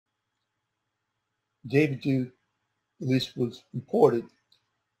David Duke, at least was reported,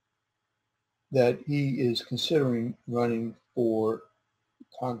 that he is considering running for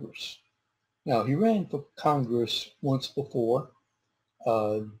Congress. Now, he ran for Congress once before.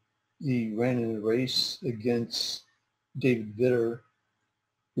 Uh, he ran in a race against David Vitter,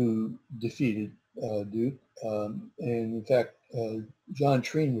 who defeated Duke. And in fact, John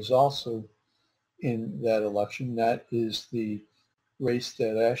Treen was also in that election. That is the race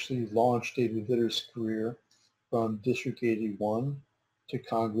that actually launched David Vitter's career from District 81 to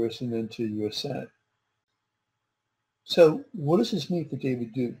Congress and then to the U.S. Senate. So what does this mean for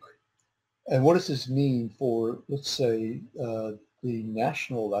David Duke? And what does this mean for, let's say, the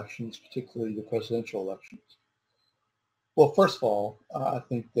national elections, particularly the presidential elections? Well, first of all, I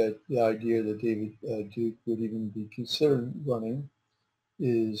think that the idea that David Duke would even be considered running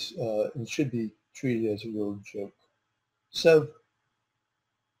is and should be treated as a real joke. So,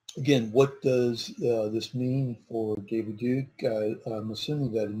 again, what does this mean for David Duke? I'm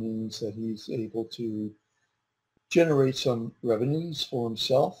assuming that it means that he's able to generate some revenues for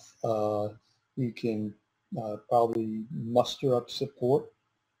himself. He can probably muster up support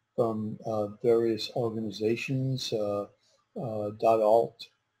from various organizations, .alt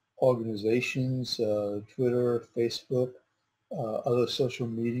organizations, Twitter, Facebook, other social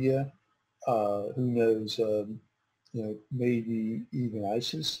media. Who knows? Maybe even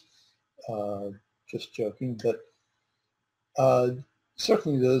ISIS. Just joking, but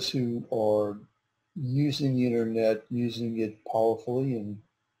certainly those who are using the internet, using it powerfully,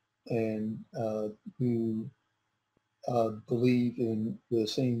 and who believe in the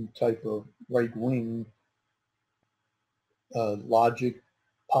same type of right-wing logic,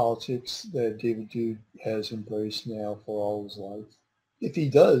 politics that David Duke has embraced now for all his life. If he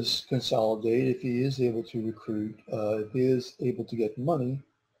does consolidate, if he is able to recruit, if he is able to get money,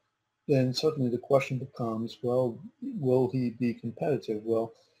 then certainly the question becomes, well, will he be competitive?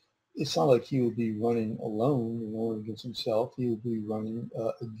 Well, it's not like he will be running alone or against himself. He will be running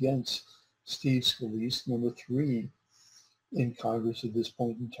against Steve Scalise, number 3 in Congress at this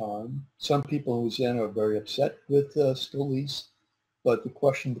point in time. Some people in Louisiana are very upset with Scalise, but the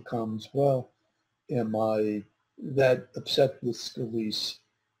question becomes, well, am I that upset with Scalise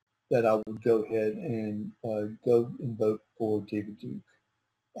that I would go ahead and go and vote for David Duke?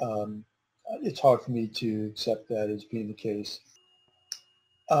 It's hard for me to accept that as being the case.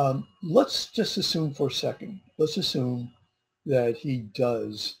 Let's just assume for a second, let's assume that he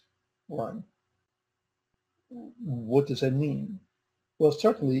does run. What does that mean? Well,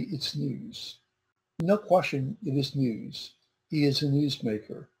 certainly it's news. No question, it is news. He is a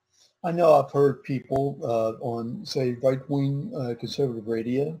newsmaker. I know I've heard people on, say, right-wing conservative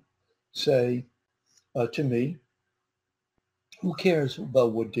radio say to me, who cares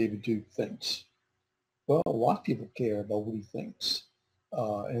about what David Duke thinks? Well, a lot of people care about what he thinks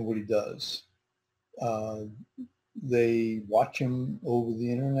and what he does. They watch him over the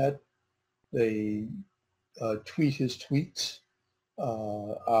internet. They tweet his tweets.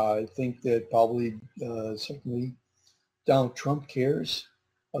 I think that probably certainly Donald Trump cares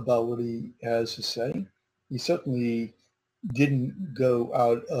about what he has to say. He certainly didn't go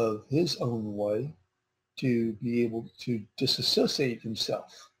out of his own way to be able to disassociate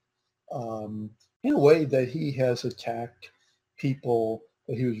himself in a way that he has attacked people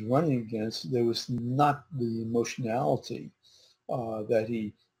that he was running against. There was not the emotionality that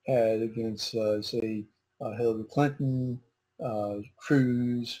he had against, say, Hillary Clinton,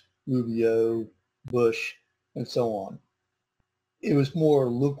 Cruz, Rubio, Bush, and so on. It was more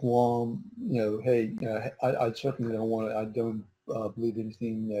lukewarm, hey, I certainly don't want to, I don't believe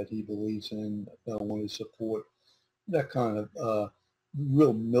anything that he believes in. I don't want to support that kind of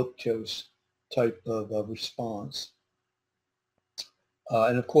real milquetoast type of response.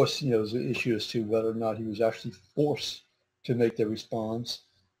 And of course, there's an issue as to whether or not he was actually forced to make the response.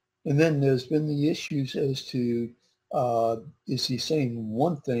 And then there's been the issues as to is he saying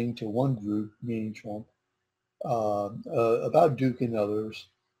one thing to one group, meaning Trump, about Duke and others,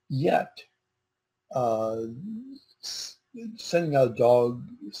 yet sending out dog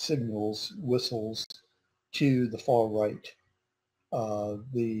signals, whistles to the far right.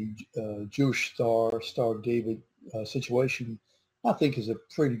 The Jewish Star David situation, I think, is a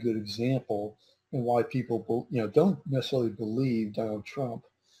pretty good example and why people, don't necessarily believe Donald Trump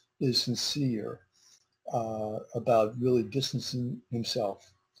is sincere about really distancing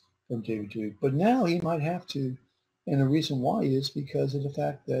himself from David Duke. But now he might have to, and the reason why is because of the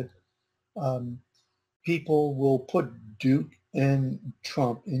fact that people will put Duke and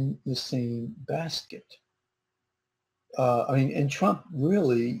Trump in the same basket. And Trump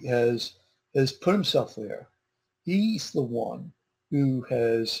really has has put himself there. He's the one who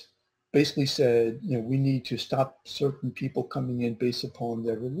has basically said, we need to stop certain people coming in based upon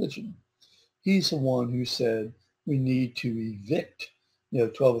their religion. He's the one who said we need to evict,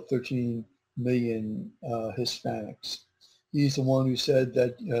 12 or 13 million Hispanics. He's the one who said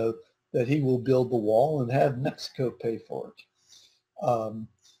that he will build the wall and have Mexico pay for it.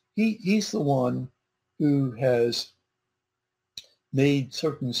 He's the one who has made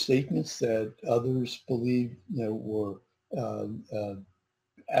certain statements that others believe, were that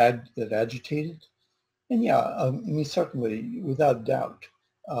agitated. And yeah, I mean, certainly, without doubt,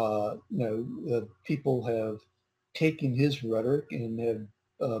 people have taken his rhetoric and have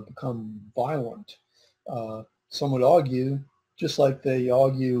become violent. Some would argue, just like they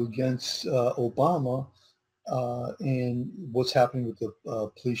argue against Obama and what's happening with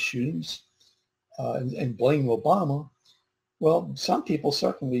the police shootings and blame Obama. Well, some people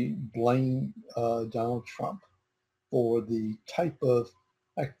certainly blame Donald Trump for the type of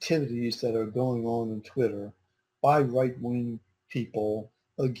activities that are going on in Twitter by right-wing people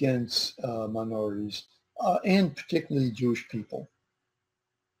against minorities and particularly Jewish people.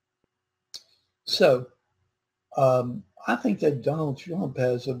 So I think that Donald Trump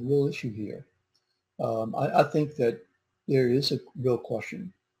has a real issue here. I think that there is a real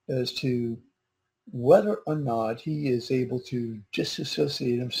question as to whether or not he is able to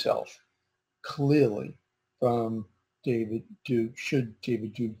disassociate himself clearly from David Duke, should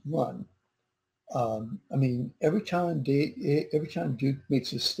David Duke run. I mean, every time Duke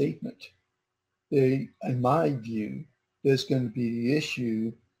makes a statement, in my view, there's going to be the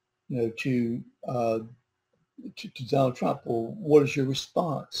issue, to Donald Trump. Well, what is your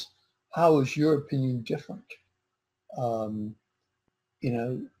response? How is your opinion different? Um,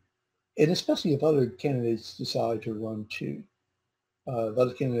 and especially if other candidates decide to run too. If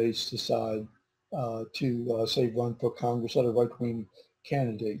other candidates decide to, say, run for Congress, other right-wing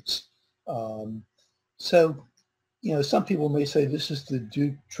candidates. So, some people may say this is the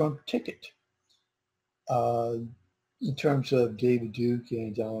Duke-Trump ticket in terms of David Duke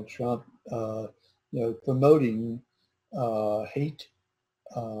and Donald Trump, promoting hate,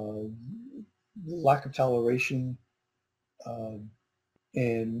 lack of toleration,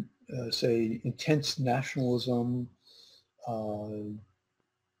 and say intense nationalism.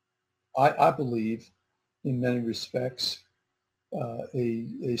 I believe, in many respects,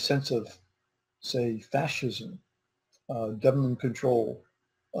 a sense of, say, fascism, government control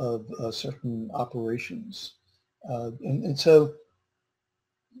of certain operations. And so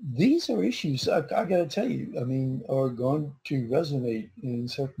these are issues, I got to tell you, I mean, are going to resonate in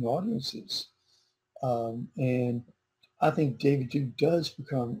certain audiences. And I think David Duke does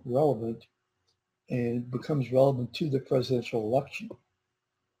become relevant and becomes relevant to the presidential election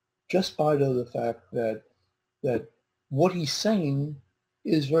just by the fact that what he's saying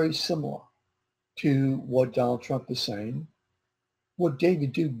is very similar to what Donald Trump is saying. What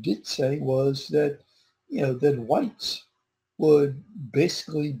David Duke did say was that, that whites would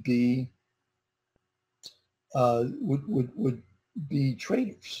basically be would be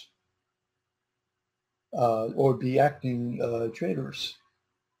traitors or be acting traitors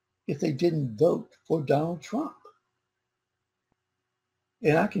if they didn't vote for Donald Trump.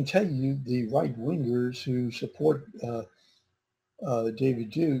 And I can tell you the right wingers who support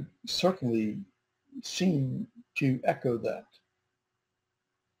David Duke certainly seem to echo that.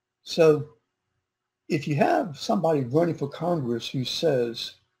 So if you have somebody running for Congress who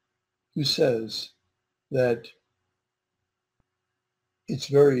says that it's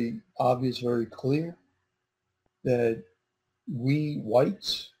very obvious, very clear that we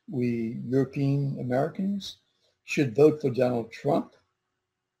whites, we European Americans should vote for Donald Trump,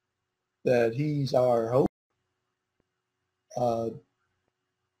 that he's our hope,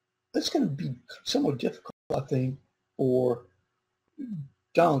 it's going to be somewhat difficult, I think, for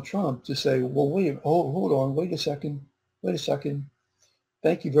Donald Trump to say, well, hold on, wait a second.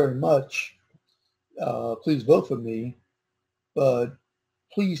 Thank you very much. Please vote for me, but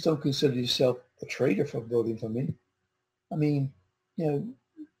please don't consider yourself a traitor for voting for me. I mean,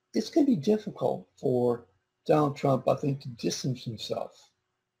 it's going to be difficult for Donald Trump, I think, to distance himself.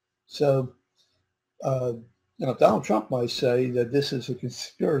 So, Donald Trump might say that this is a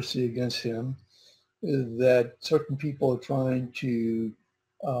conspiracy against him, that certain people are trying to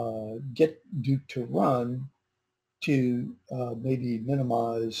get Duke to run to maybe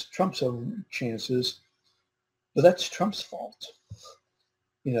minimize Trump's own chances, but that's Trump's fault,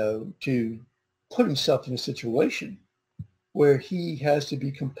 to put himself in a situation where he has to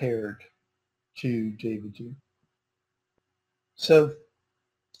be compared to David Duke. So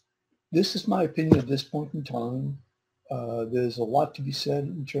This is my opinion at this point in time. There's a lot to be said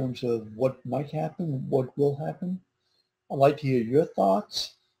in terms of what might happen, what will happen. I'd like to hear your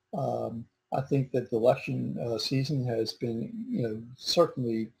thoughts. I think that the election season has been,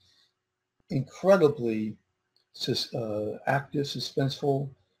 certainly incredibly active, suspenseful.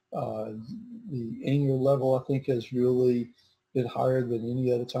 Uh, the anger level, I think, has really been higher than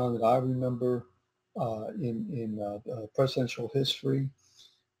any other time that I remember in presidential history.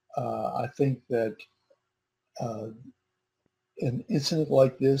 I think that uh, an incident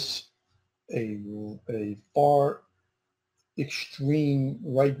like this, a far extreme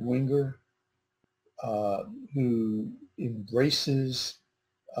right winger uh, who embraces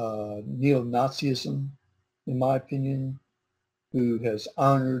neo-Nazism, in my opinion, who has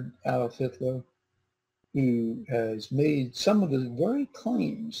honored Adolf Hitler, who has made some of the very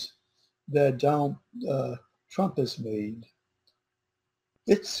claims that Donald Trump has made.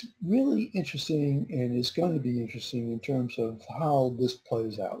 It's really interesting, and it's going to be interesting in terms of how this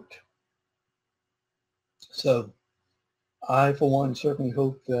plays out. So I, for one, certainly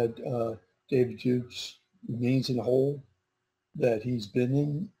hope that David Dukes remains in the hole that he's been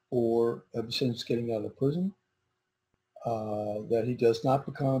in for ever since getting out of prison, that he does not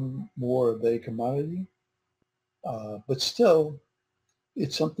become more of a commodity. But still,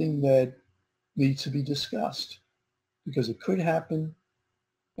 it's something that needs to be discussed because it could happen.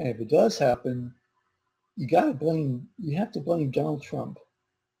 And if it does happen, you have to blame Donald Trump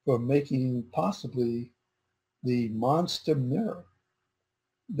for making possibly the monster mirror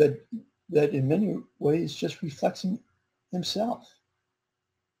that that in many ways just reflects himself.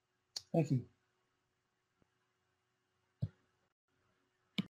 Thank you.